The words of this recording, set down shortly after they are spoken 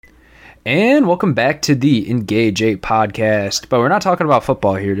And welcome back to the Engage 8 podcast. But we're not talking about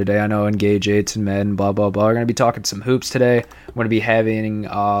football here today. I know Engage 8's and Madden, blah, blah, blah. We're going to be talking some hoops today. I'm going to be having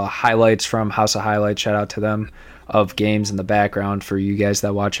highlights from House of Highlights, shout out to them, of games in the background for you guys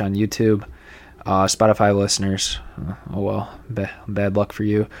that watch on YouTube. Spotify listeners, oh well, bad luck for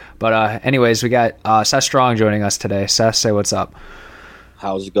you. But anyways, we got Seth Strong joining us today. Seth, say what's up.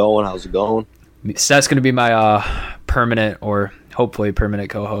 How's it going? Seth's going to be my permanent or hopefully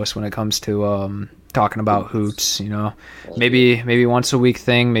permanent co-host when it comes to talking about hoops. You know, maybe once a week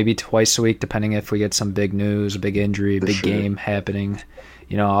thing, maybe twice a week, depending if we get some big news, a big injury, a big game happening.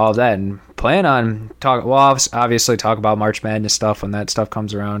 You know, all of that, and plan on obviously talk about March Madness stuff when that stuff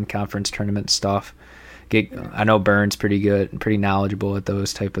comes around, conference tournament stuff. I know Burns pretty good, pretty knowledgeable at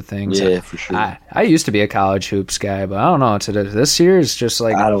those type of things. Yeah, for sure. I used to be a college hoops guy, but I don't know. This year is just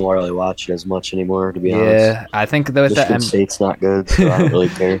like I don't really watch it as much anymore, to be honest. Yeah, I think that Michigan State's not good, so I don't really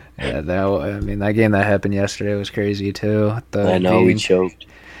care. Yeah, that game that happened yesterday was crazy too. I know we choked.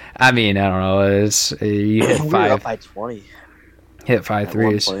 I mean, I don't know. You hit we five. were up by 20. Hit 5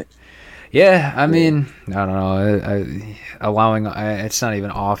 threes. Yeah, I mean, I don't know. Allowing it's not even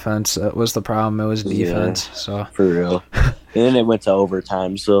offense. That was the problem. It was defense. Yeah, so for real. And then it went to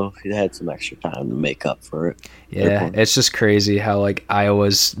overtime, so it had some extra time to make up for it. Yeah, it's just crazy how like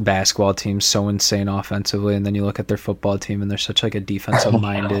Iowa's basketball team's so insane offensively, and then you look at their football team and they're such like a defensive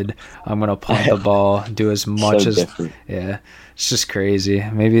minded. I'm gonna punt the ball, do as much as different. Yeah. It's just crazy.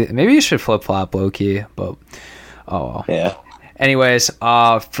 Maybe you should flip flop low key, but oh well. Yeah. Anyways,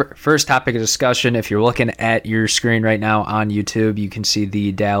 first topic of discussion, if you're looking at your screen right now on YouTube, you can see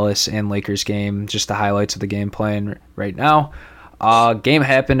the Dallas and Lakers game, just the highlights of the game playing right now. Game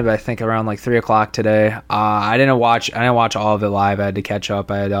happened, I think, around like 3 o'clock today. I didn't watch all of it live. I had to catch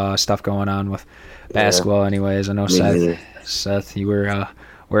up. I had stuff going on with basketball anyways. I know Seth, you were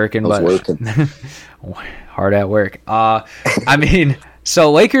working, working. hard at work. I mean...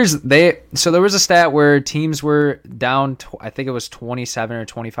 So Lakers, there was a stat where teams were down, I think it was 27 or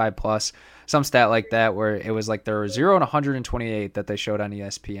 25 plus, some stat like that, where it was like there were 0 and 128 that they showed on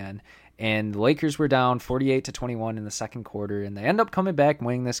ESPN. And the Lakers were down 48-21 in the second quarter, and they end up coming back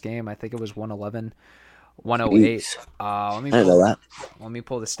winning this game. I think it was 111, 108. Let me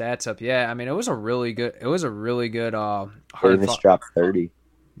pull the stats up. Yeah, I mean it was a really good hard Davis dropped 30.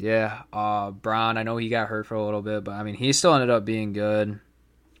 Yeah, Braun, I know he got hurt for a little bit, but I mean, he still ended up being good.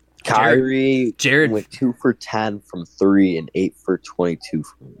 Kyrie Jared went 2 for 10 from 3 and 8 for 22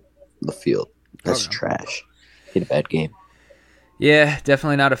 from the field. That's trash. He had a bad game. Yeah,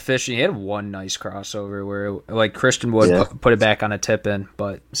 definitely not efficient. He had one nice crossover where, like, Christian Wood put it back on a tip-in,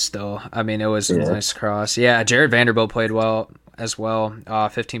 but still, I mean, it was a nice cross. Yeah, Jared Vanderbilt played well as well.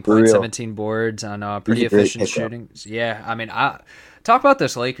 15 points, 17 boards on pretty efficient shooting. Yeah, I mean, talk about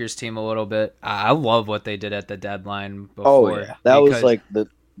this Lakers team a little bit. I love what they did at the deadline before. Oh, yeah. That was like the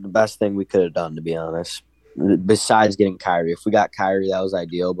best thing we could have done, to be honest. Besides getting Kyrie. If we got Kyrie, that was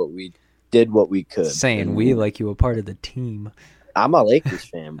ideal, but we did what we could. Saying we like you were part of the team. I'm a Lakers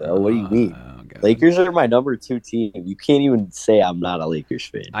fan, bro. What do you mean? Lakers are my number 2 team. You can't even say I'm not a Lakers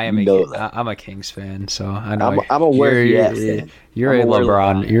fan. I'm a Kings fan, so I know. I'm a where he at fan. You're a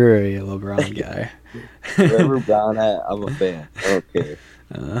LeBron guy. Wherever Brown at, I'm a fan. I don't care.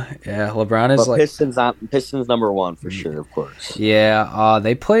 Yeah, LeBron is Pistons number 1 for sure, of course. Yeah,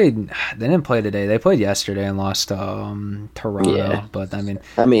 they didn't play today. They played yesterday and lost Toronto. Yeah. But I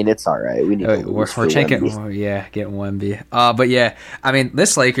mean, it's all right. We need we're checking. Getting Wemby. But yeah, I mean,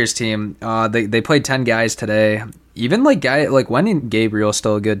 this Lakers team, they played 10 guys today. Even like Wendy and Gabriel's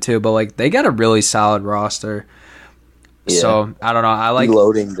still good too, but like they got a really solid roster. Yeah. So I don't know. I like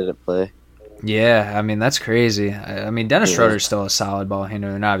Loading didn't play. Yeah, I mean, that's crazy. I mean, Dennis Schroeder's still a solid ball handler,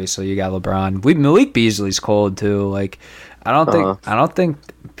 and obviously you got LeBron. Malik Beasley's cold too. Like, I don't think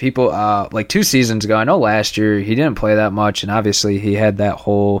people like 2 seasons ago. I know last year he didn't play that much, and obviously he had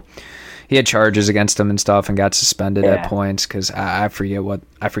charges against him and stuff, and got suspended at points because I forget what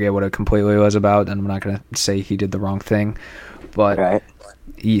it completely was about, and I'm not gonna say he did the wrong thing, but.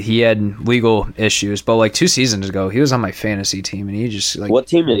 He had legal issues, but like 2 seasons ago, he was on my fantasy team, and he just like. What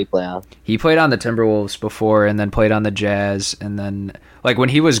team did he play on? He played on the Timberwolves before, and then played on the Jazz, and then like when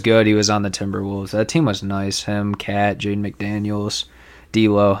he was good, he was on the Timberwolves. That team was nice. Him, Cat, Jaden McDaniels,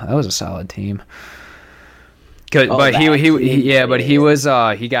 D'Lo. That was a solid team. Good, but he was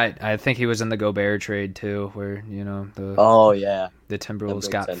I think he was in the Gobert trade too, where the Timberwolves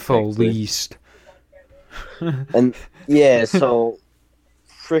got fleeced. And so.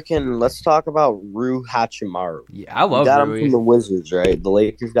 Freaking, let's talk about Rui Hachimura. Yeah, I love Rui. Him from the Wizards, right? The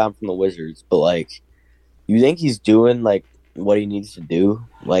Lakers got him from the Wizards, but like, you think he's doing like what he needs to do.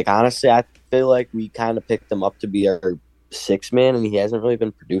 Like, honestly, I feel like we kind of picked him up to be our sixth man, and he hasn't really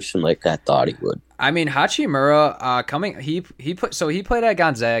been producing like I thought he would. I mean, Hachimura he played at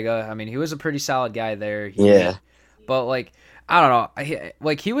Gonzaga. I mean, he was a pretty solid guy there. But like, I don't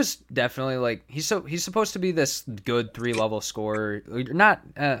know. He was definitely like he's supposed to be this good 3-level scorer. Not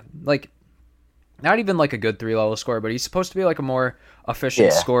not even like a good 3-level scorer, but he's supposed to be like a more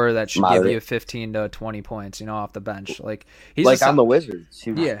efficient scorer that should give you 15 to 20 points, off the bench. Like he's like on the Wizards.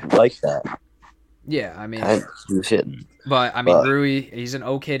 He was like that. Yeah, I mean, he was hitting. But I mean, Drury, he's an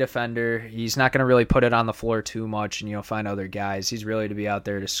okay defender. He's not going to really put it on the floor too much, and find other guys. He's really to be out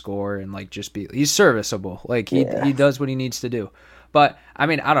there to score and like just be. He's serviceable. Like he does what he needs to do. But I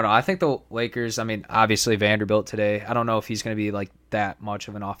mean, I don't know. I think the Lakers. I mean, obviously Vanderbilt today. I don't know if he's going to be like that much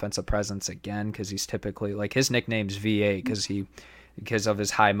of an offensive presence again because he's typically like his nickname's V8 because of his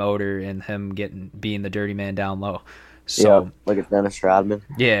high motor and him being the dirty man down low. So like a Dennis Rodman.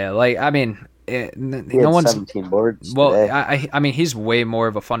 Yeah, like I mean. No one's 17 boards. Well, I mean, he's way more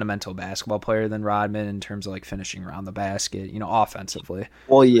of a fundamental basketball player than Rodman in terms of like finishing around the basket, offensively.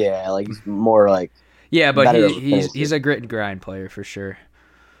 Well, yeah, like he's more like but he's a grit and grind player for sure.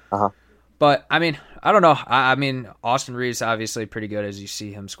 But I mean, I don't know. I mean, Austin Reeves obviously pretty good as you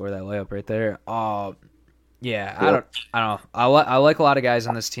see him score that layup right there. I don't know. I like a lot of guys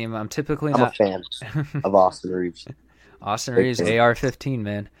on this team. I'm not a fan of Austin Reeves. Austin Reeves, AR-15,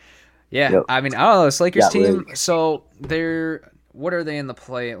 man. Yeah, I mean, I don't know, this Lakers team, so what are they in the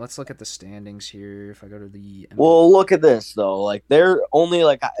play? Let's look at the standings here. If I go to the NBA. Well, look at this, though. Like, they're only,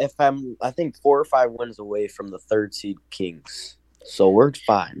 I think 4 or 5 wins away from the 3rd seed Kings. So we're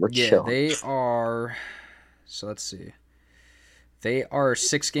fine. We're chilling. They are, so let's see. They are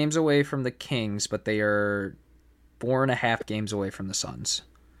 6 games away from the Kings, but they are 4.5 games away from the Suns.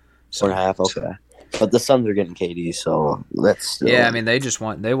 So, 4.5, okay. But the Suns are getting KD, so that's still... Yeah, I mean, they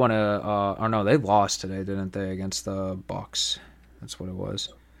want to... no, they lost today, didn't they, against the Bucks? That's what it was.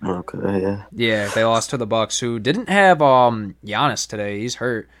 Okay, yeah. Yeah, they lost to the Bucks, who didn't have Giannis today. He's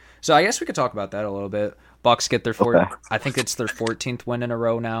hurt. So I guess we could talk about that a little bit. Bucks get their I think it's their 14th win in a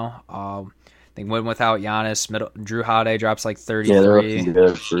row now. They win without Giannis. Drew Holiday drops like 33. Yeah, they're looking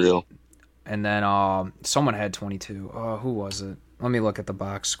good, for real. And then someone had 22. Who was it? Let me look at the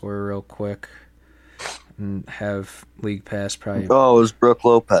box score real quick. And have League Pass probably. Oh, it was Brook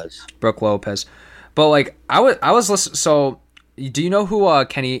Lopez. But like I was listening. So do you know who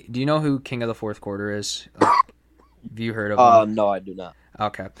Kenny? Do you know who King of the Fourth Quarter is? Have you heard of him? No, I do not.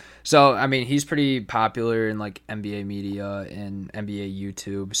 Okay, so I mean he's pretty popular in like NBA media and NBA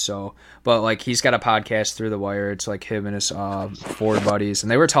YouTube. So, but like he's got a podcast Through the Wire. It's like him and his 4 buddies,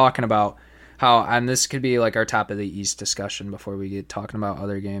 and they were talking about how, and this could be like our top of the East discussion before we get talking about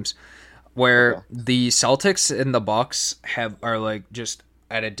other games. Where the Celtics and the Bucks are like just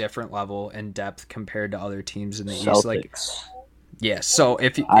at a different level in depth compared to other teams in the East. Like, so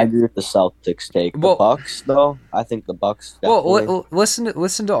I agree with the Celtics take. The Bucks, though, I think the Bucks. Definitely... Well,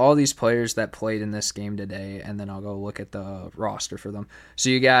 listen to all these players that played in this game today, and then I'll go look at the roster for them. So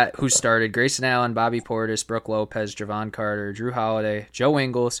you got who started: Grayson Allen, Bobby Portis, Brook Lopez, Javon Carter, Drew Holiday, Joe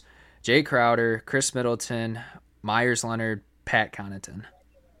Ingles, Jay Crowder, Chris Middleton, Myers Leonard, Pat Connaughton.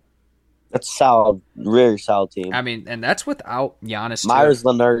 That's solid, really solid team. I mean, and that's without Giannis. Myers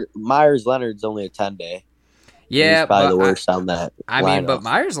Leonard's only a 10-day. Yeah, he's probably the worst on that. I mean, but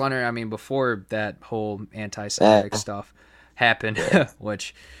Myers Leonard. Before that whole anti-Semitic stuff happened,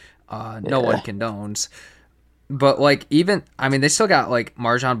 which no one condones. But like, they still got like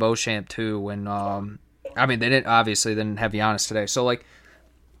Marjon Beauchamp too. When they didn't have Giannis today. So like.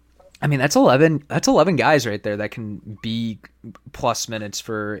 That's 11 guys right there that can be plus minutes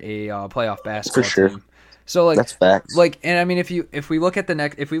for a playoff basketball team. So like that's facts. Like, and if we look at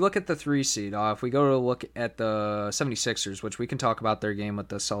the 3 seed, if we go to look at the 76ers, which we can talk about their game with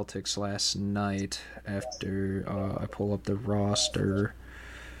the Celtics last night after I pull up the roster.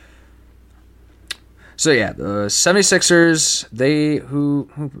 So yeah, the 76ers, who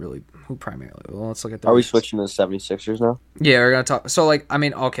primarily? Well, let's look at the... Are we switching to the 76ers now? Yeah, we're going to talk... So, like,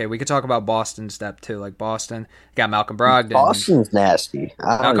 okay, we could talk about Boston's depth, too. Like, Boston got Malcolm Brogdon. Boston's nasty.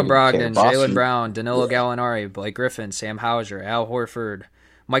 Malcolm Brogdon, Jaylen Brown, Danilo Gallinari, Blake Griffin, Sam Hauser, Al Horford,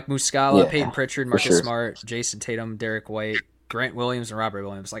 Mike Muscala, Peyton Pritchard, Marcus Smart, Jason Tatum, Derek White, Grant Williams, and Robert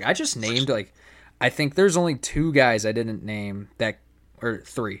Williams. Like, I just named, like... I think there's only 2 guys I didn't name that... Or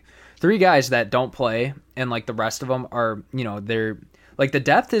 3. 3 guys that don't play, and, like, the rest of them are, they're... Like, the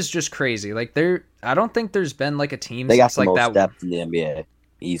depth is just crazy. Like, I don't think there's been, like, a team they since, got the like, most that... depth in the NBA,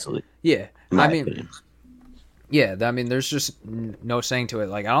 easily. Yeah. Yeah, I mean, there's just no saying to it.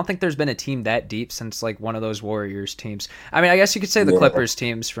 Like, I don't think there's been a team that deep since like one of those Warriors teams. I mean, I guess you could say the Clippers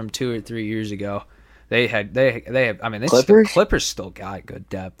teams from 2 or 3 years ago. They had. I mean, Clippers still got good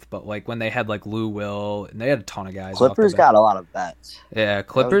depth, but like when they had like Lou Will and they had a ton of guys. Clippers got a lot of vets. Yeah,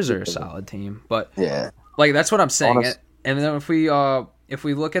 Clippers are a solid team, but yeah, like that's what I'm saying. And then if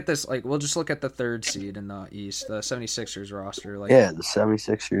we look at this, like we'll just look at the 3rd seed in the East, the 76ers roster. Like the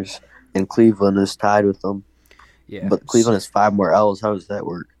 76ers and Cleveland is tied with them. Yeah, but Cleveland has 5 more L's. How does that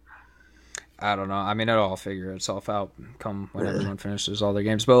work? I don't know. I mean, it'll all figure itself out come when everyone finishes all their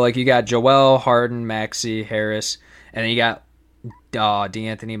games. But like, you got Joel, Harden, Maxey, Harris, and then you got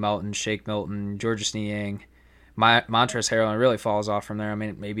DeAnthony Melton, Shake Milton, Georges Niang, Montrezl Harrell. It really falls off from there. I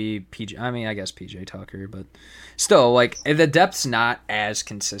mean, maybe PJ. I mean, I guess PJ Tucker, but still, like the depth's not as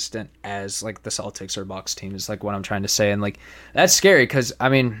consistent as like the Celtics or Bucks team is like what I'm trying to say, and like that's scary because I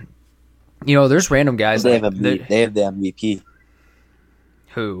mean. You know, there's random guys. They have the MVP.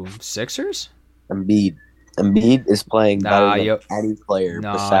 Who? Sixers? Embiid is playing better than any player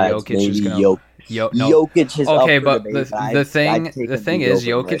besides Jokic maybe Jokic is okay, but the thing is,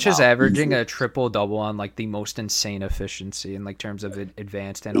 Jokic is averaging a triple-double on like the most insane efficiency in like terms of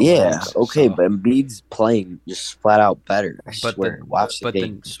advanced analytics. Yeah, okay, but Embiid's playing just flat out better. I swear. Watch the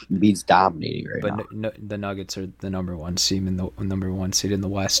games. Embiid's dominating right now. The Nuggets are the number 1 seed in the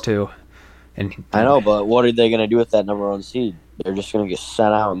West too. And I know, but what are they going to do with that number 1 seed? They're just going to get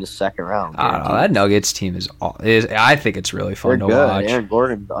sent out in the 2nd round. I don't know. That Nuggets team is I think it's really fun to watch. Aaron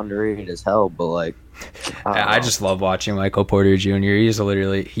Gordon's underrated as hell, but like, I just love watching Michael Porter Jr. He's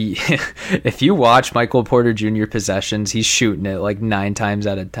literally if you watch Michael Porter Jr. possessions, he's shooting it like 9 times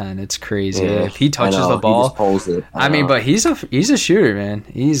out of 10. It's crazy. Yeah, if he touches the ball, he just pulls it. I mean, but he's a shooter, man.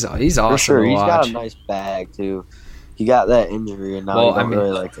 He's awesome. For sure, he's got a nice bag too. He got that injury, and now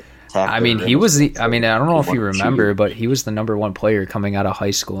really like it. I mean, he was I don't know if you remember, but he was the number 1 player coming out of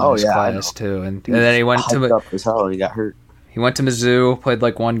high school in his class too, and then he went to up as hell and he got hurt. He went to Mizzou, played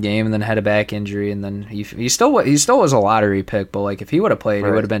like 1 game, and then had a back injury, and then he still was a lottery pick, but like if he would have played,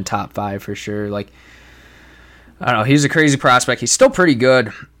 he would have been top 5 for sure. Like I don't know, he's a crazy prospect. He's still pretty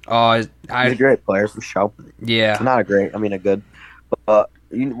good. He's a great player for sure. Yeah, not a great. I mean, a good.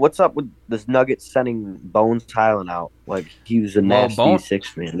 What's up with this Nuggets sending Bones Highland out? Like he was a nasty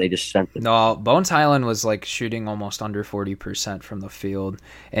 6th man. They just sent him. No, Bones Highland was like shooting almost under 40% from the field,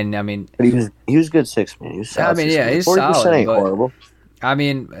 and I mean, but he was good 6th man. He was solid. I mean, yeah, he's 40% solid. Ain't horrible. I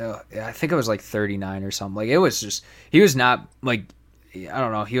mean, I think it was like 39 or something. Like it was just he was not like. I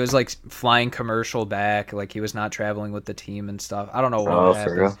don't know. He was like flying commercial back, like he was not traveling with the team and stuff. I don't know what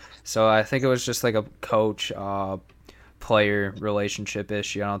happened. So I think it was just like a coach player relationship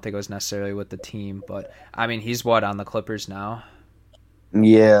issue. I don't think it was necessarily with the team, but I mean, he's on the Clippers now.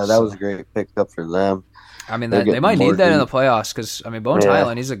 Yeah, that was a great pickup for them. I mean, they might need that in the playoffs because I mean, Bones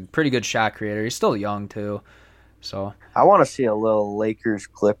Highland, he's a pretty good shot creator. He's still young too, so I want to see a little Lakers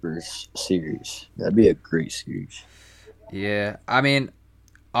Clippers series. That'd be a great series. Yeah, I mean,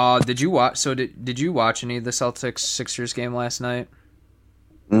 did you watch? So did you watch any of the Celtics Sixers game last night?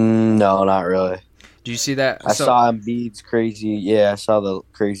 No, not really. Did you see that? I saw Embiid's crazy. Yeah, I saw the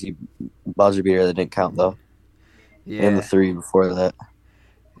crazy buzzer beater that didn't count though. Yeah, and the 3 before that.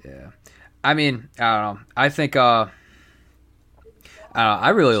 Yeah, I mean, I don't know. I think I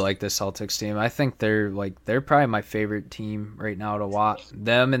really like this Celtics team. I think they're probably my favorite team right now to watch.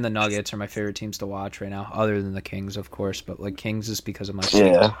 Them and the Nuggets are my favorite teams to watch right now, other than the Kings, of course. But like Kings is because of my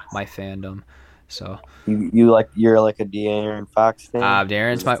fandom. So you're like a De'Aaron Fox fan.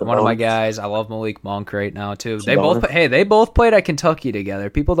 De'Aaron's one of my guys. I love Malik Monk right now too. They both played at Kentucky together.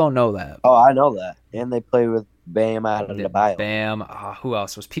 People don't know that. Oh, I know that. And they played with Bam out of the bio. Bam. Who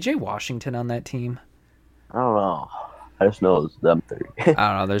else was PJ Washington on that team? I don't know. I just know it's them 3. I don't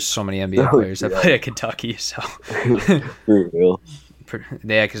know. There's so many NBA players that play at Kentucky. So for real.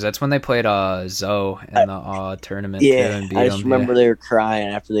 Yeah, because that's when they played Zoe in the tournament. Yeah, and I just remember they were crying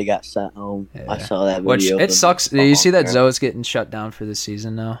after they got sent home. Yeah. I saw that video. Which it sucks. Do you see that Zoe's getting shut down for the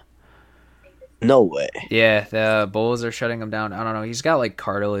season now? No way. Yeah, the Bulls are shutting him down. I don't know. He's got like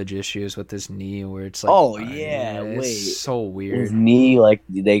cartilage issues with his knee where it's like... Oh, yeah. Wait. It's so weird. His knee, like,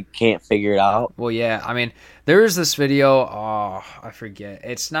 they can't figure it out? Well, yeah. I mean, there is this video. Oh, I forget.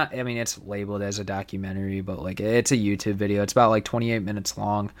 It's not... I mean, it's labeled as a documentary, but like it's a YouTube video. It's about like 28 minutes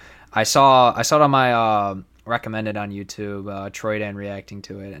long. I saw it on my recommended on YouTube, Troy Dan reacting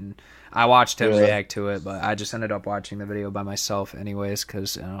to it, and I watched him react to it, but I just ended up watching the video by myself anyways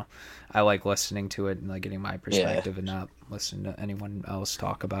because I like listening to it and like getting my perspective and not listening to anyone else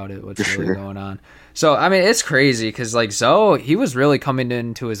talk about it, what's really going on. So I mean, it's crazy because like Zoe, he was really coming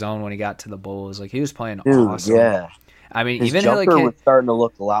into his own when he got to the Bulls. Like he was playing awesome. Yeah. I mean, his even jumper like was starting to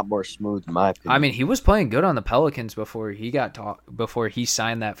look a lot more smooth, in my opinion. I mean, he was playing good on the Pelicans before he before he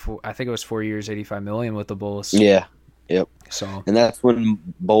signed that. I think it was 4 years, $85 million with the Bulls. Yeah, yep. So, and that's when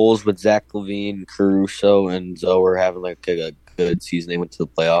Bulls with Zach LaVine, Caruso, and Zoe were having like a good season. They went to the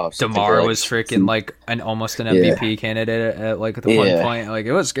playoffs. DeMar was freaking like almost an MVP candidate at like the one point. Like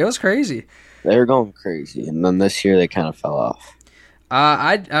it was crazy. They were going crazy, and then this year they kind of fell off.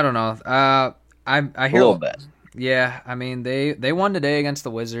 I don't know. I hear a little bit. Yeah, I mean they won today against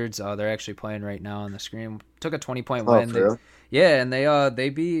the Wizards. They're actually playing right now on the screen. Took a 20-point win. And they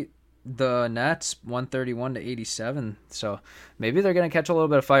beat the Nets 131-87. So maybe they're gonna catch a little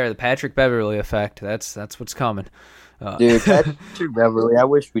bit of fire. The Patrick Beverley effect. That's what's coming. Dude, Patrick Beverley. I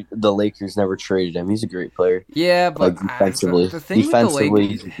wish the Lakers never traded him. He's a great player. Yeah, but like defensively,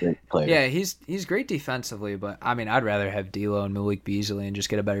 he's a great player. Yeah, he's great defensively, but I mean, I'd rather have D'Lo and Malik Beasley and just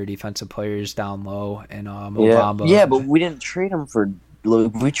get a better defensive players down low and Mo Bamba. Yeah, but we didn't trade him for.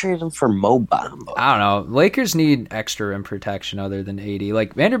 We traded him for Mo Bamba. I don't know. Lakers need extra rim protection other than 80.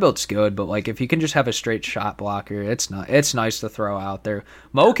 Like Vanderbilt's good, but like if you can just have a straight shot blocker, it's nice to throw out there.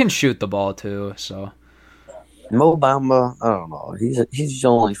 Mo can shoot the ball too, so. Mo Bamba, I don't know. He's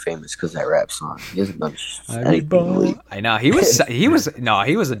only famous because that rap song. He hasn't done anything. I know he was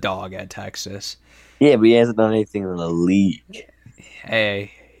a dog at Texas. Yeah, but he hasn't done anything in the league.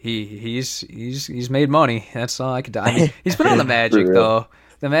 Hey, he's made money. That's all I could do. I mean, he's been on the Magic though.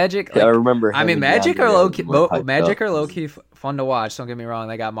 The Magic. Like, I remember. I mean, Magic are low key fun to watch. Don't get me wrong.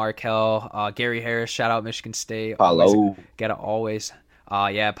 They got Markelle, Gary Harris. Shout out Michigan State. Paulo. Gotta always.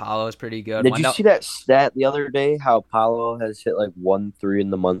 Yeah, Paulo's pretty good. Did you see that stat the other day? How Paulo has hit like 1-3 in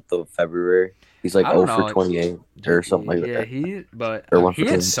the month of February. He's like 0 for 28 or something like that. Yeah, he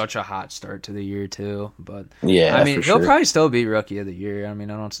had such a hot start to the year too. But yeah, I mean, he'll probably still be Rookie of the Year. I mean,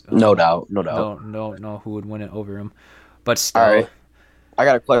 no doubt. Don't know who would win it over him. But still, all right, I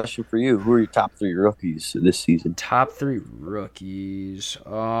got a question for you. Who are your top 3 rookies this season? Top 3 rookies.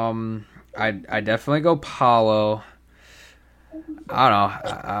 I definitely go Paulo. I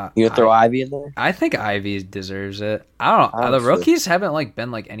don't know. You gonna throw Ivy in there? I think Ivy deserves it. I don't know. Honestly. The rookies haven't like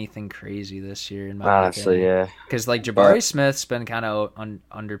been like anything crazy this year in my opinion. Yeah. Because like Jabari Smith's been kind of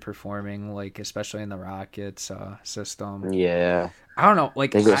underperforming, like especially in the Rockets system. Yeah. I don't know.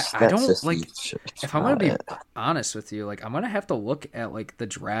 Like I don't like. If I'm gonna be honest with you, like I'm gonna have to look at like the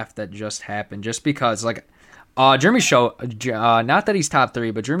draft that just happened, just because like. Jeremy not that he's top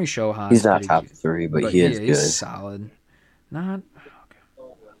 3, but Jeremy Shohan. He's not top 3, but he is good. He's solid. Not.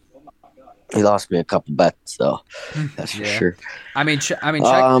 Okay. He lost me a couple bets though. That's for sure. I mean, Chet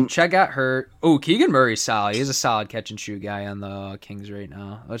got hurt. Oh, Keegan Murray's solid. He's a solid catch and shoot guy on the Kings right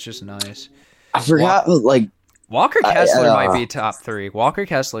now. That's just nice. I forgot Walker Kessler might be top 3. Walker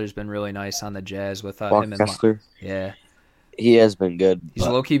Kessler's been really nice on the Jazz with him and Kessler. Yeah, he has been good. He's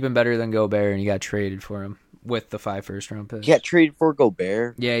low key been better than Gobert, and he got traded for him. With the 5 first-round picks. He got traded for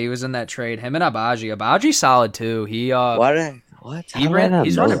Gobert? Yeah, he was in that trade. Him and Abaji. Abaji's solid, too. What? He's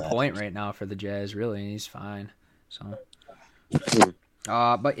running point right now for the Jazz, really, and he's fine. So,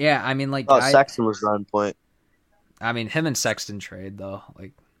 but yeah, I mean, like... Sexton was running point. I mean, him and Sexton trade, though.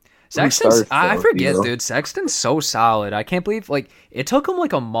 Like, Sexton's... I forget, dude. Sexton's so solid. I can't believe, like, it took him,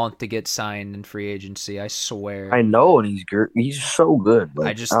 like, a month to get signed in free agency. I swear. I know, and he's so good.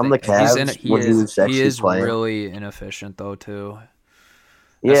 Like, I'm the Cavs he is really inefficient, though, too.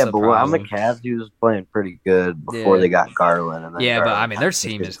 That's but when I'm the Cavs, he was playing pretty good before they got Garland. And then but I mean, their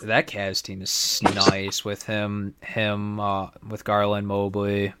team that Cavs team is nice with him, with Garland,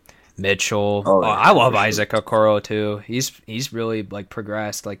 Mobley, Mitchell. I love Isaac Okoro too. He's really like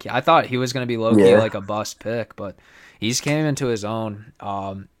progressed. Like I thought he was gonna be low key like a bust pick, but he's came into his own.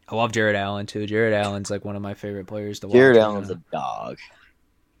 I love Jared Allen too. Jared Allen's like one of my favorite players to watch. Jared Allen's a dog.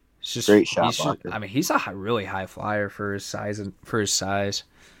 It's just great shot blocker. I mean, he's a really high flyer for his size.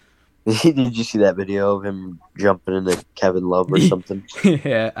 Did you see that video of him jumping into Kevin Love or something?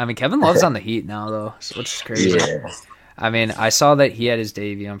 Yeah, I mean Kevin Love's on the Heat now though, which is crazy. Yeah. I mean, I saw that he had his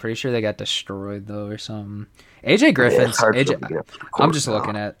debut. I'm pretty sure they got destroyed though or something. AJ Griffin's I'm just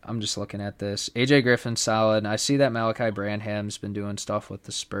looking at this. AJ Griffin's solid. I see that Malachi Branham's been doing stuff with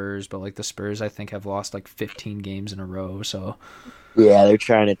the Spurs, but like the Spurs I think have lost like 15 games in a row, so yeah, they're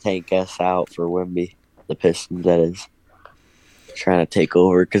trying to tank us out for Wemby. The Pistons, that is. trying to take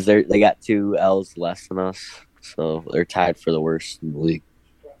over because they got 2 L's less than us, so they're tied for the worst in the league.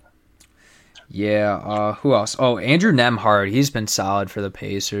 Yeah. Who else? Oh, Andrew Nemhard. He's been solid for the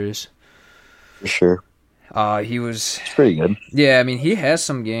Pacers. For sure. He was It's pretty good. Yeah, I mean, he has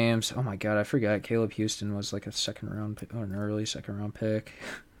some games. Oh my god, I forgot. Caleb Houston was like a second round pick, or an early second round pick.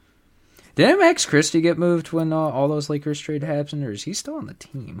 Didn't Max Christie get moved when all those Lakers trade happened, or is he still on the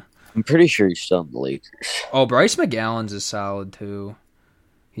team? I'm pretty sure he's still in the Lakers. Oh, Bryce McGowan's is solid too.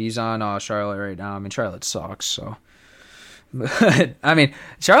 He's on Charlotte right now. I mean, Charlotte sucks, so. But, I mean,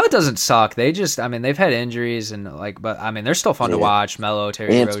 Charlotte doesn't suck. They just, I mean, they've had injuries and but I mean, they're still fun to watch. Melo, Terry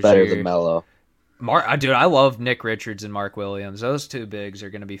Rozier. It's better than Melo. Dude, I love Nick Richards and Mark Williams. Those two bigs are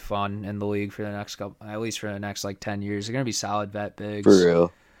going to be fun in the league for the next at least for the next 10 years. They're going to be solid vet bigs. For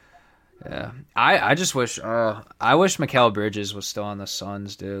real. Yeah, I just wish Mikal Bridges was still on the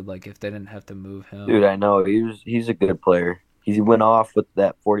Suns, dude. Like if they didn't have to move him. Dude, I know he's a good player. He went off with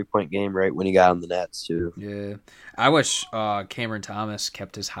that 40-point game right when he got on the Nets too. Yeah, I wish Cameron Thomas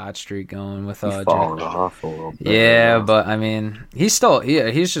kept his hot streak going with He's falling off a little bit. Yeah, but I mean, he's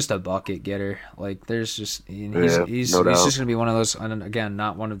just a bucket getter. Like there's just he's just gonna be one of those. And again,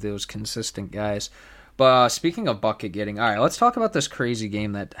 not one of those consistent guys. But speaking of bucket getting, all right, let's talk about this crazy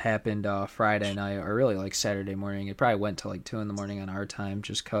game that happened Friday night, or really like Saturday morning. It probably went to like 2 a.m. on our time,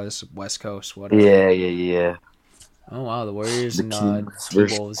 just cause West Coast, whatever. Yeah. Oh wow, the Warriors and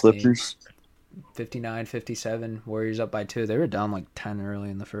versus Clippers. 59-57, Warriors up by 2. They were down like 10 early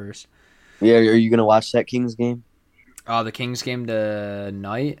in the first. Yeah, are you gonna watch that Kings game? The Kings game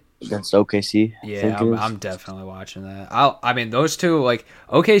tonight against OKC. Yeah, I'm definitely watching that. I mean, those two, like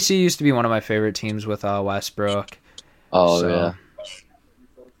OKC used to be one of my favorite teams with Westbrook. Oh yeah,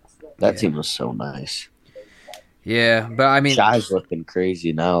 that team was so nice. Yeah, but I mean, Shai's looking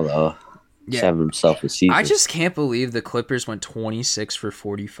crazy now though. He's having himself a season. I just can't believe the Clippers went 26 for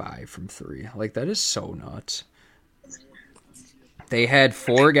 45 from 3. Like that is so nuts. They had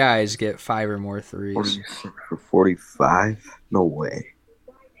 4 guys get 5 or more threes. 46 for 45? No way.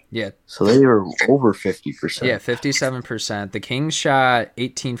 Yeah. So they were over 50%. Yeah, 57%. The Kings shot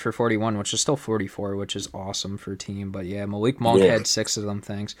 18 for 41, which is still 44, which is awesome for a team. But yeah, Malik Monk had 6 of them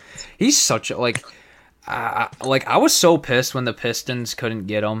things. He's such a, I was so pissed when the Pistons couldn't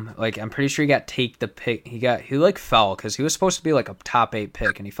get him. Like, I'm pretty sure he got the pick. He fell because he was supposed to be like a top 8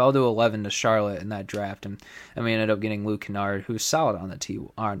 pick, and he fell to 11 to Charlotte in that draft. And we ended up getting Luke Kennard, who's solid on the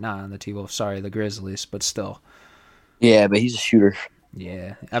not on the T-Wolves, sorry, the Grizzlies, but still. Yeah, but he's a shooter.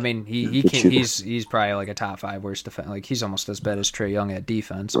 Yeah, I mean he's probably like a top 5 worst defense. Like he's almost as bad as Trae Young at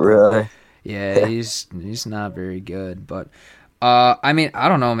defense. Really? Yeah, he's not very good, but. I mean, I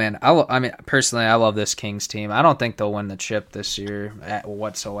don't know, man. I mean, personally, I love this Kings team. I don't think they'll win the chip this year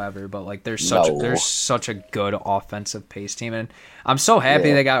whatsoever. But like, they're such a good offensive pace team, and I'm so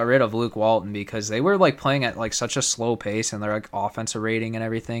happy they got rid of Luke Walton because they were like playing at like such a slow pace, and their like offensive rating and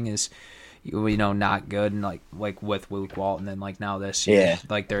everything is, not good. And like with Luke Walton, and like now this year,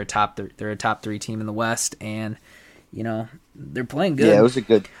 like they're a top 3 team in the West, and they're playing good. Yeah, it was a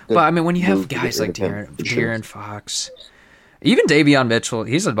good but I mean, when you have guys like De'Aaron Fox. Even Davion Mitchell,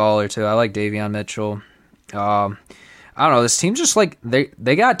 he's a baller too. I like Davion Mitchell. I don't know. This team's just like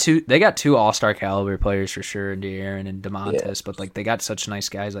they got two All-Star caliber players for sure, in De'Aaron and DeMontis. But like they got such nice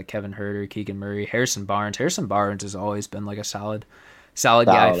guys like Kevin Huerter, Keegan Murray, Harrison Barnes. Harrison Barnes has always been like a solid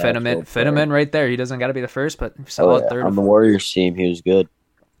guy. Fit him in right there. He doesn't got to be the first, but solid third. On the Warriors team, he was good.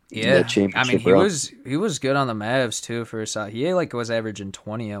 Yeah, I mean he was good on the Mavs too for a side. He was averaging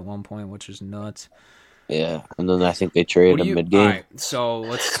 20 at one point, which is nuts. Yeah, and then I think they traded him mid-game. All right, so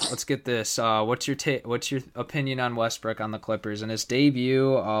let's get this. What's your opinion on Westbrook on the Clippers and his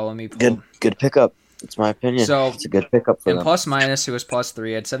debut? Let me pull. Good pickup. It's my opinion. So it's a good pickup for them. Plus minus, he was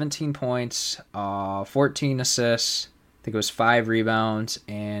 +3. Had 17 points, 14 assists. I think it was 5 rebounds,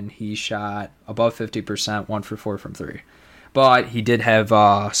 and he shot above 50%, 1 for 4 from 3. But he did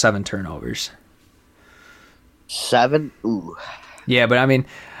have 7 turnovers. 7? Ooh. Yeah, but I mean.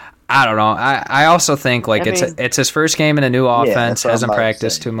 I don't know. I also think it's his first game in a new offense. Hasn't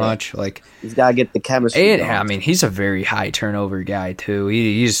practiced too much. Like he's got to get the chemistry. Yeah, I mean he's a very high turnover guy too. When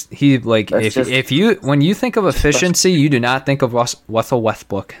you think of efficiency, you do not think of Russell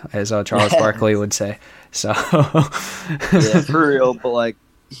Westbrook, as Charles Barkley would say. So yeah, for real. But like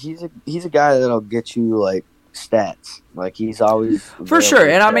he's a guy that'll get you like stats. Like he's always for sure.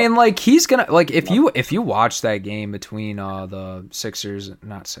 And I mean like he's gonna like if you watch that game between the if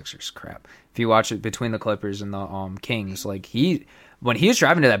you watch it between the Clippers and the Kings, like when he was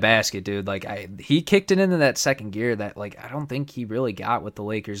driving to that basket, dude, like he kicked it into that second gear that like I don't think he really got with the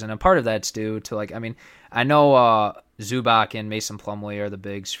Lakers, and a part of that's due to like I mean I know Zubac and Mason Plumlee are the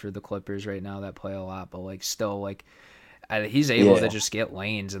bigs for the Clippers right now that play a lot, but like still like he's able to just get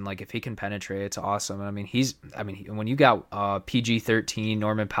lanes, and like if he can penetrate, it's awesome. I mean, when you got PG-13,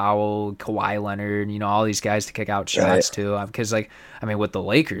 Norman Powell, Kawhi Leonard, all these guys to kick out shots too, because like with the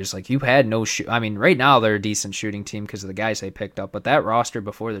Lakers, like you had no shoot. Right now they're a decent shooting team because of the guys they picked up, but that roster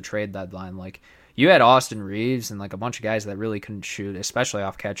before the trade deadline, like you had Austin Reeves and like a bunch of guys that really couldn't shoot, especially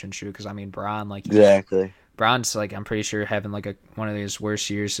off catch and shoot. Because Braun, like Braun's like I'm pretty sure having like one of his worst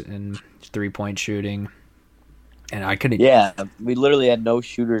years in 3-point shooting. And I couldn't. Yeah, we literally had no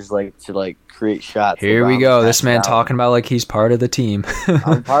shooters to create shots. Here we go. This man talking about like he's part of the team.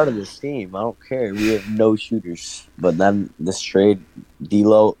 I'm part of this team. I don't care. We have no shooters. But then this trade,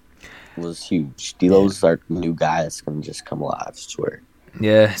 D'Lo was huge. D'Lo's our new guy that's gonna just come alive. I swear.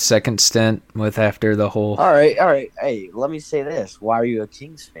 Yeah, second stint with after the whole. All right. Hey, let me say this. Why are you a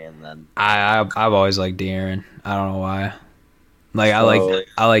Kings fan then? I've always liked De'Aaron. I don't know why. Like I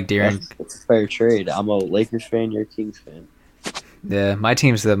like De'Aaron. It's a fair trade. I'm a Lakers fan. You're a Kings fan. Yeah, my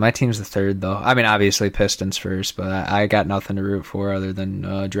team's the third though. Obviously Pistons first, but I got nothing to root for other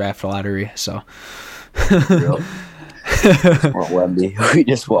than draft lottery. So. We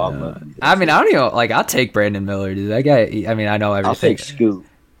just want Wemby. I don't even I'll take Brandon Miller, dude. That guy. I know everything. I'll take Scoot.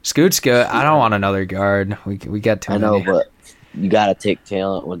 Scoot's good. I don't want another guard. We got too many. I know, but you gotta take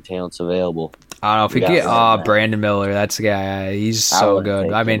talent when talent's available. I don't know if we get Brandon Miller. That's the guy. He's so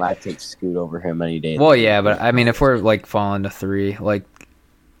good. I take Scoot over him any day. Well, yeah, but if we're falling to 3, I don't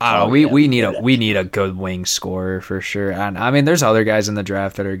know. We need a good wing scorer for sure. And there's other guys in the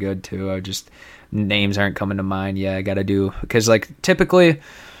draft that are good too. Names aren't coming to mind. Yeah, I got to do because typically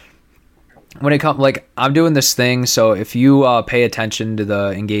when it comes I'm doing this thing. So if you pay attention to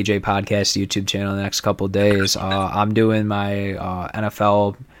the Engage A podcast YouTube channel the next couple of days, I'm doing my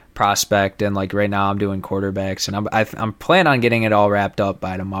NFL prospect, and right now I'm doing quarterbacks, and I'm planning on getting it all wrapped up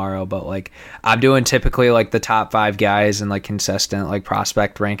by tomorrow. But I'm doing typically the top 5 guys and consistent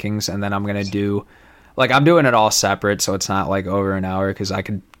prospect rankings, and then I'm gonna do I'm doing it all separate, so it's not over an hour because I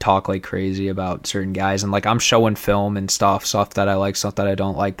could talk crazy about certain guys, and I'm showing film and stuff that I like, stuff that I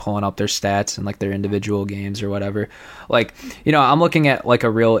don't like, pulling up their stats and their individual games or whatever. I'm looking at a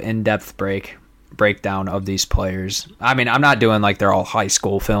real in-depth breakdown of these players. I'm not doing their all high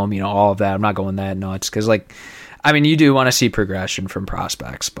school film, all of that. I'm not going that nuts because you do want to see progression from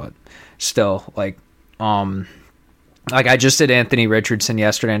prospects, but still I just did Anthony Richardson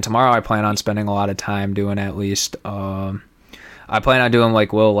yesterday, and tomorrow I plan on spending a lot of time doing at least I plan on doing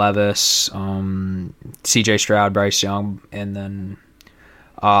Will Levis, CJ Stroud, Bryce Young, and then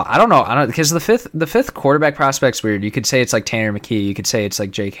I don't know because the fifth quarterback prospect's weird. You could say it's Tanner McKee, you could say it's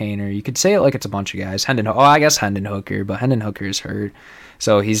Jake Hayner, you could say it it's a bunch of guys. I guess Hendon Hooker, but Hendon Hooker is hurt,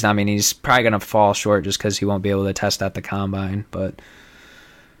 so he's probably gonna fall short just because he won't be able to test at the combine. But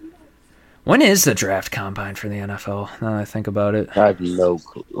when is the draft combine for the NFL? Now that I think about it, I have no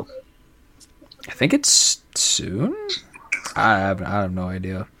clue. I think it's soon. I have no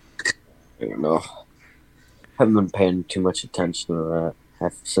idea. I don't know. I haven't been paying too much attention to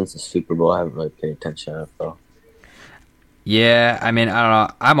that. Since the Super Bowl, I haven't really paid attention to NFL. Yeah, I don't know.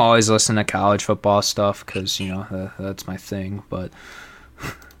 I'm always listening to college football stuff because, that's my thing. But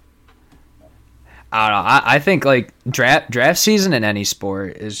I don't know. I think, draft season in any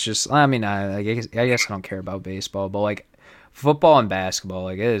sport is just, I guess I don't care about baseball, but, football and basketball,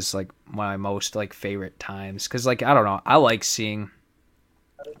 it is, one of my most, favorite times. Because, I don't know. I like seeing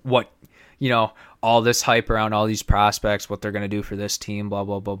what, all this hype around all these prospects, what they're going to do for this team, blah,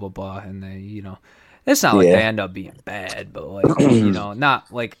 blah, blah, blah, blah. And they, it's not they end up being bad, but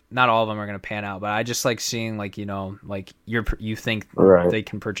not all of them are going to pan out. But I just like seeing you think they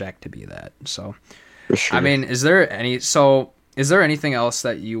can project to be that. So, for sure. is there anything else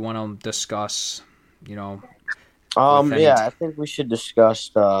that you want to discuss? I think we should discuss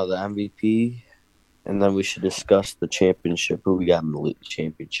the MVP, and then we should discuss the championship. Who we got in the league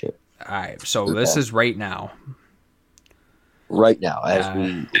championship? All right, so this is right now. Right now, as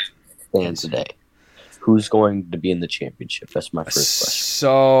we stand today. Who's going to be in the championship? That's my first question.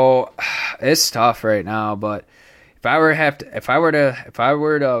 So it's tough right now, but if I were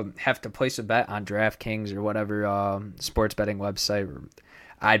to have to place a bet on DraftKings or whatever sports betting website,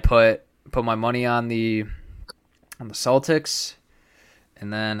 I'd put my money on the Celtics,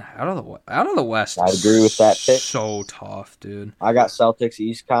 and then out of the West. I agree with that pick. So tough, dude. I got Celtics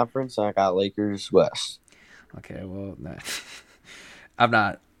East Conference, and I got Lakers West. Okay, well, I'm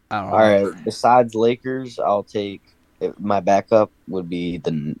not. I don't know. All right. Besides Lakers, I'll take my backup would be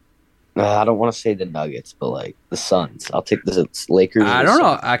the I don't want to say the Nuggets, but like the Suns. I'll take the Lakers. I don't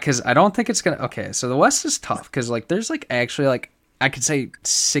know because I don't think it's gonna. Okay, so the West is tough because like there's like actually like I could say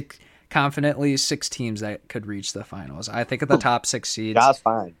confidently six teams that could reach the finals. I think of the top six seeds. Ja's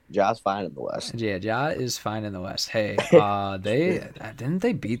fine. Ja's fine in the West. Yeah, Ja is fine in the West. Hey, they didn't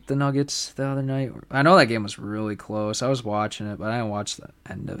they beat the Nuggets the other night? I know that game was really close. I was watching it, but I didn't watch the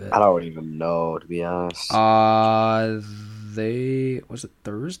end of it. I don't even know, to be honest. Was it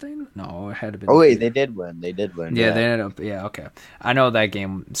Thursday? No, it had to be. Oh wait, they did win. They did win. Yeah, they ended up. Yeah, okay. I know that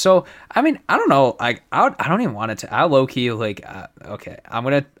game. So I mean, I don't know. Like, I don't even want to. I low key like. Okay, I'm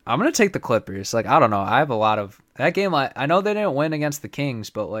gonna take the Clippers. Like, I don't know. I have a lot of that game. I know they didn't win against the Kings,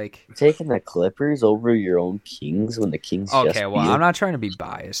 but like taking the Clippers over your own Kings when the Kings. Okay, well, I'm not trying to be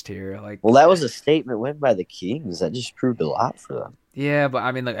biased here. Like, well, that was a statement win by the Kings. That just proved a lot for them. Yeah, but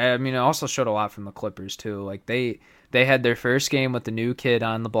I mean, it also showed a lot from the Clippers too. Like they had their first game with the new kid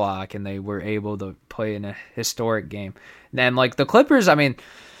on the block, and they were able to play in a historic game. And then, like, the Clippers, I mean,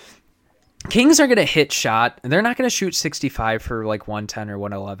 Kings are going to hit shot, and they're not going to shoot 65 for, like, 110 or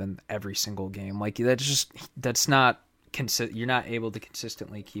 111 every single game. Like, that's not – you're not able to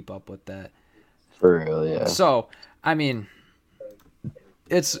consistently keep up with that. For real, yeah. So, I mean –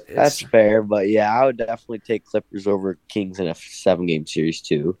 That's fair, but yeah, I would definitely take Clippers over Kings in a 7-game series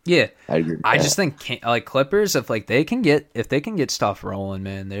too. Yeah, I agree. I just think like Clippers, if they can get stuff rolling,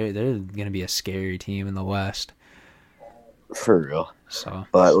 man, they're gonna be a scary team in the West. For real. So,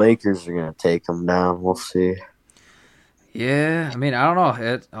 but Lakers are gonna take them down. We'll see. Yeah, I mean, I don't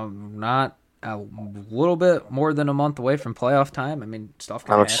know. I'm not a little bit more than a month away from playoff time. I mean, stuff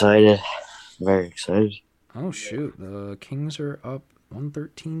can happen. I'm excited. Very excited. Oh shoot, the Kings are up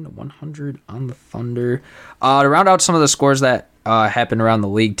 113-100 on the Thunder. To round out some of the scores that happened around the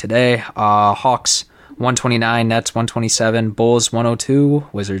league today, Hawks 129, Nets 127, Bulls 102,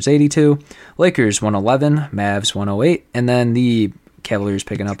 Wizards 82, Lakers 111, Mavs 108, and then the Cavaliers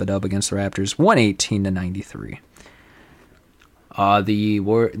picking up a dub against the Raptors 118-93. The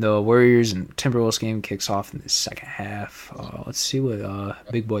Warriors and Timberwolves game kicks off in the second half. Let's see what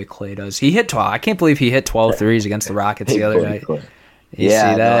Big Boy Clay does. He hit 12. I can't believe he hit 12 threes against the Rockets the other night. You see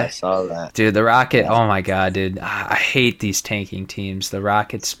that? No, I saw that. Dude, the Rocket, oh my god, dude. I hate these tanking teams. The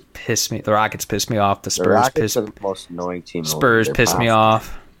Rockets piss me off. The Spurs piss are the most annoying team. Spurs piss me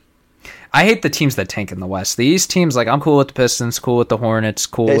off. I hate the teams that tank in the West. These teams, like, I'm cool with the Pistons, cool with the Hornets,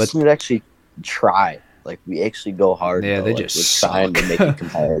 Pistons actually try. Like, we actually go hard. Yeah, they like, just we're trying to make it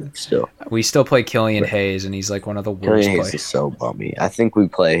competitive still. We still play Killian Hayes, and he's like one of the worst players. Killian Hayes is so bummy. I think we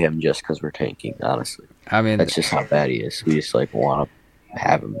play him just because we're tanking, honestly. I mean, that's just how bad he is. We just, like, want to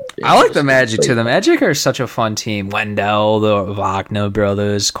have him. I like the Magic too. The Magic are such a fun team. Wendell, the Wagner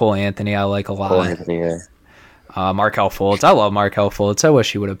brothers, Cole Anthony, I like a lot. Cole Anthony, yeah. Markelle Fultz. I love Markelle Fultz. I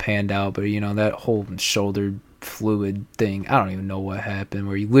wish he would have panned out, but that whole shoulder fluid thing, I don't even know what happened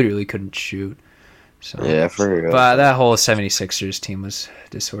where he literally couldn't shoot. So, yeah, for real. But that whole 76ers team was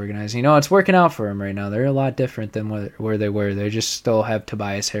disorganized. It's working out for them right now. They're a lot different than where they were. They just still have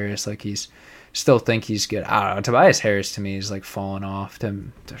Tobias Harris. Like, still think he's good. I don't know. Tobias Harris to me is like falling off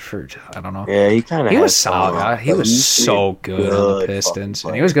for I don't know. Yeah, he was solid. He was so good on the Pistons,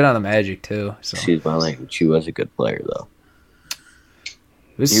 and he was good on the Magic too. So. Excuse my language. He was a good player though.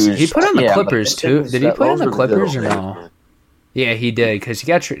 He put on the Clippers too. Did he play on the Clippers or no? Yeah, he did because he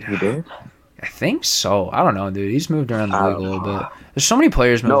got traded. He did. I think so. I don't know, dude. He's moved around the league a little bit. There's so many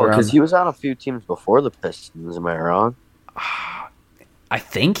players moving around. No, because he was on a few teams before the Pistons. Am I wrong? I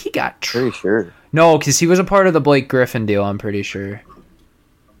think he got pretty sure. No, because he was a part of the Blake Griffin deal. I'm pretty sure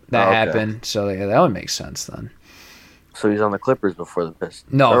that happened. So yeah, that would make sense then. So he's on the Clippers before the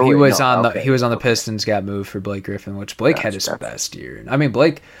Pistons. No, he was on the Pistons. Got moved for Blake Griffin, which Blake had his best year. I mean,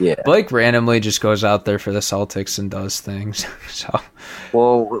 Blake randomly just goes out there for the Celtics and does things. So,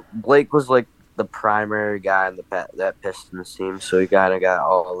 well, Blake was like the primary guy in that Pistons team, so he kind of got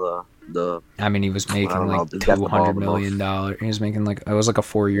all the. I mean, he was making like $200 million. He was making it was like a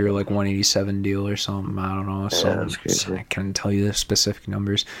 4-year, like 187 deal or something. I don't know. So I couldn't tell you the specific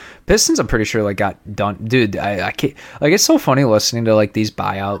numbers. Pistons, I'm pretty sure got done. Dude, I can't. It's so funny listening to these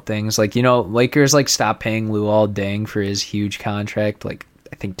buyout things. Lakers stopped paying Luol Deng for his huge contract. I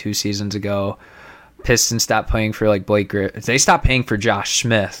think 2 seasons ago. Pistons stopped paying for Blake Griffin. They stopped paying for Josh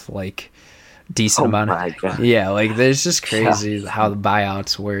Smith. Decent amount of there's just crazy how the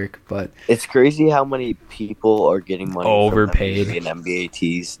buyouts work, but it's crazy how many people are getting money overpaid in NBA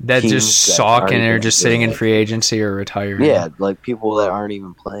teams that just suck and are just sitting in free agency or retiring. Yeah, people that aren't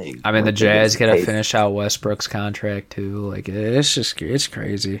even playing. I mean, the Jazz gotta finish out Westbrook's contract too. It's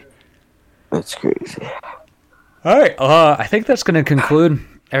crazy. It's crazy. All right, I think that's gonna conclude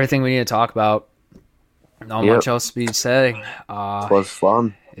everything we need to talk about. Not much else to be said. It was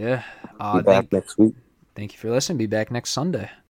fun. Yeah. Be back next week. Thank you for listening. Be back next Sunday.